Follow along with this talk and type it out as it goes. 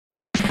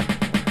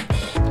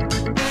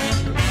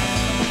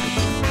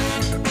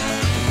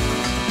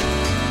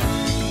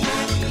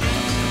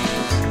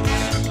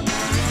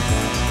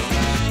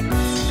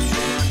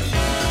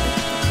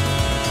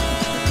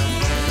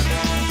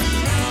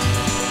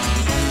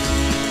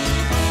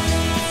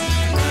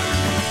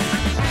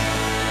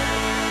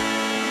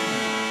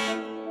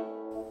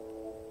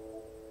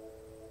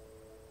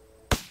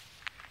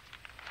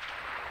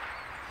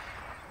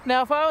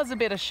Now, if I was a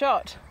better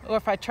shot, or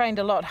if I trained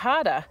a lot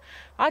harder,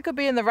 I could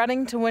be in the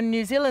running to win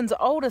New Zealand's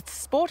oldest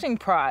sporting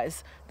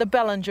prize, the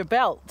Ballinger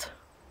Belt.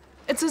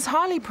 It's as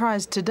highly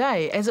prized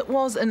today as it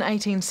was in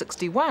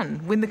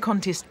 1861 when the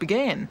contest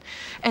began.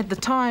 At the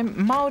time,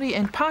 Māori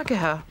and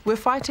Pakeha were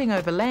fighting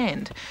over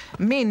land.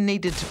 Men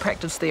needed to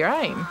practice their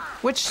aim,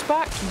 which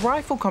sparked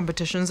rifle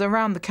competitions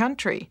around the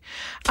country.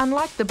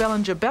 Unlike the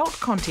Ballinger Belt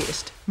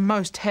contest,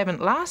 most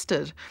haven't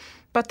lasted.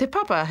 But Te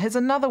Papa has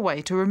another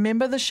way to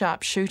remember the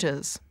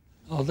sharpshooters.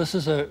 Oh, this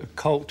is a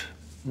Colt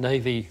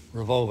Navy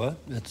revolver.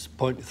 It's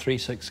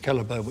 .36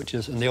 calibre, which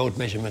is, in the old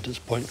measurement, it's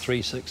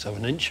 .36 of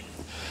an inch.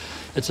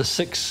 It's a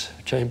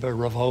 6-chamber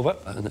revolver,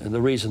 and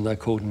the reason they're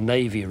called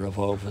Navy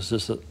revolvers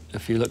is that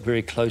if you look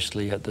very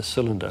closely at the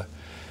cylinder,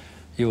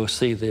 you will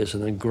see there's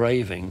an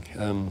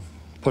engraving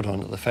put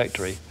on at the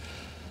factory.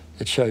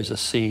 It shows a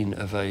scene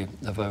of a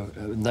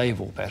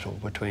naval battle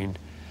between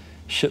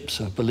ships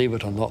of, believe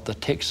it or not, the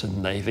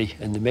Texan Navy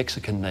and the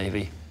Mexican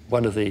Navy.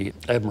 One of the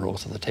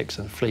admirals of the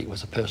Texan fleet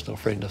was a personal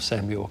friend of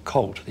Samuel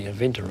Colt, the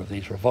inventor of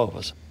these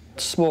revolvers.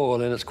 It's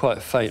small and it's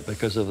quite faint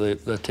because of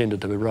the tended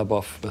to be rub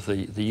off with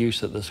the use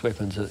that this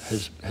weapon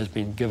has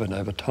been given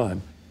over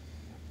time.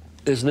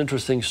 There's an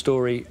interesting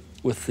story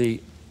with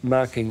the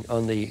marking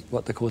on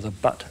what they call the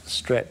butt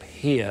strap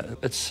here.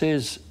 It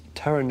says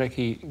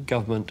Taranaki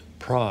Government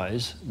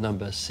Prize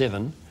number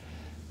 7,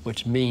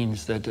 which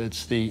means that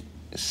it's the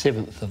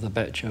 7th of the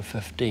batch of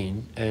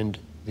 15, and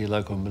the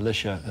local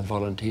militia and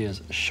volunteers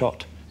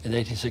shot in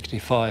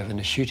 1865 in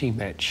a shooting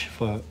match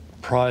for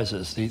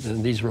prizes.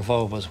 These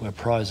revolvers were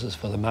prizes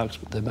for the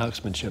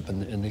marksmanship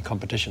in the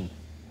competition.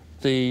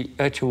 The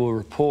actual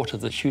report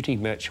of the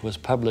shooting match was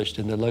published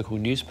in the local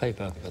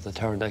newspaper, the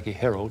Taranaki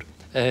Herald,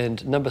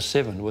 and number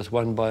 7 was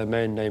won by a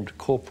man named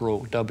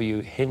Corporal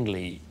W.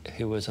 Henley,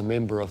 who was a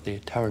member of the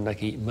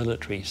Taranaki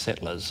military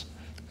settlers.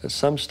 At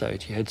some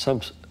stage, he had some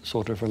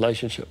sort of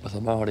relationship with a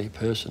Māori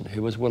person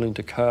who was willing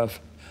to carve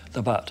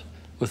the butt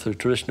with the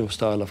traditional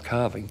style of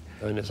carving,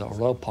 known as a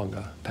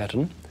rauponga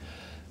pattern.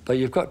 But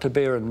you've got to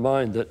bear in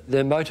mind that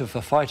their motive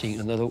for fighting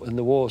in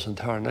the wars in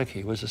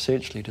Taranaki was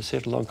essentially to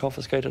settle on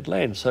confiscated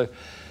land. So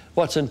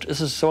this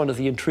is one of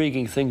the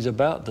intriguing things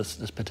about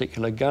this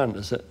particular gun,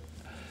 is that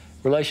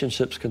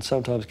relationships can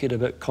sometimes get a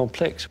bit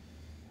complex.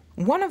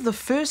 One of the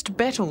first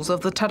battles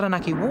of the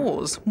Taranaki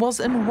Wars was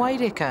in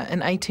Waireka in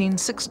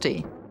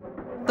 1860.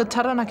 The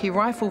Taranaki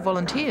Rifle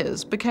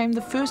Volunteers became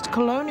the first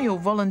colonial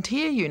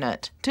volunteer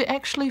unit to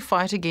actually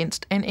fight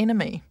against an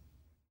enemy.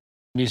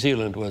 New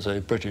Zealand was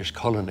a British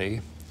colony,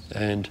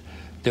 and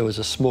there was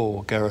a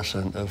small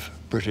garrison of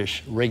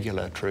British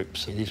regular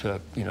troops. These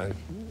were,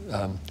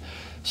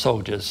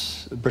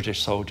 soldiers,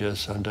 British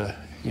soldiers under,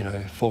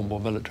 formal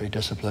military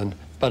discipline.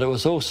 But it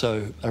was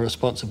also a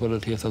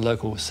responsibility of the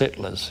local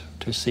settlers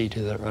to see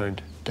to their own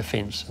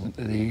defence.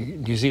 The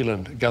New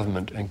Zealand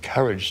government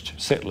encouraged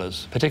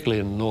settlers,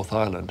 particularly in the North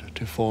Island,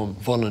 to form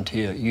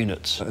volunteer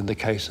units in the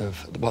case of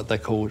what they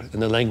called, in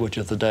the language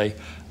of the day,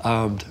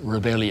 armed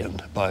rebellion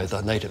by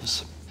the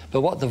natives.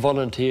 But what the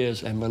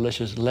volunteers and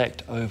militias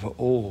lacked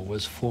overall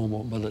was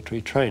formal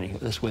military training.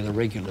 This is where the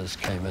regulars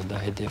came in. They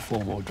had their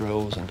formal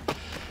drills and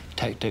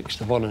tactics.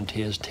 The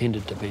volunteers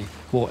tended to be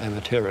more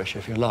amateurish,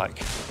 if you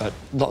like, but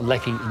not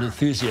lacking in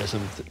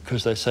enthusiasm,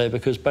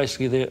 because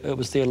basically it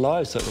was their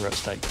lives that were at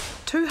stake.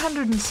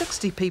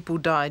 260 people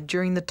died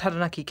during the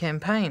Taranaki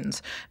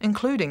campaigns,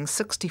 including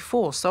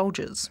 64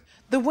 soldiers.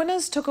 The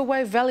winners took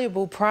away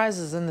valuable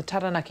prizes in the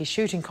Taranaki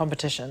shooting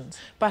competitions,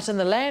 but in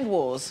the land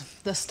wars,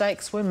 the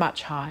stakes were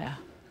much higher.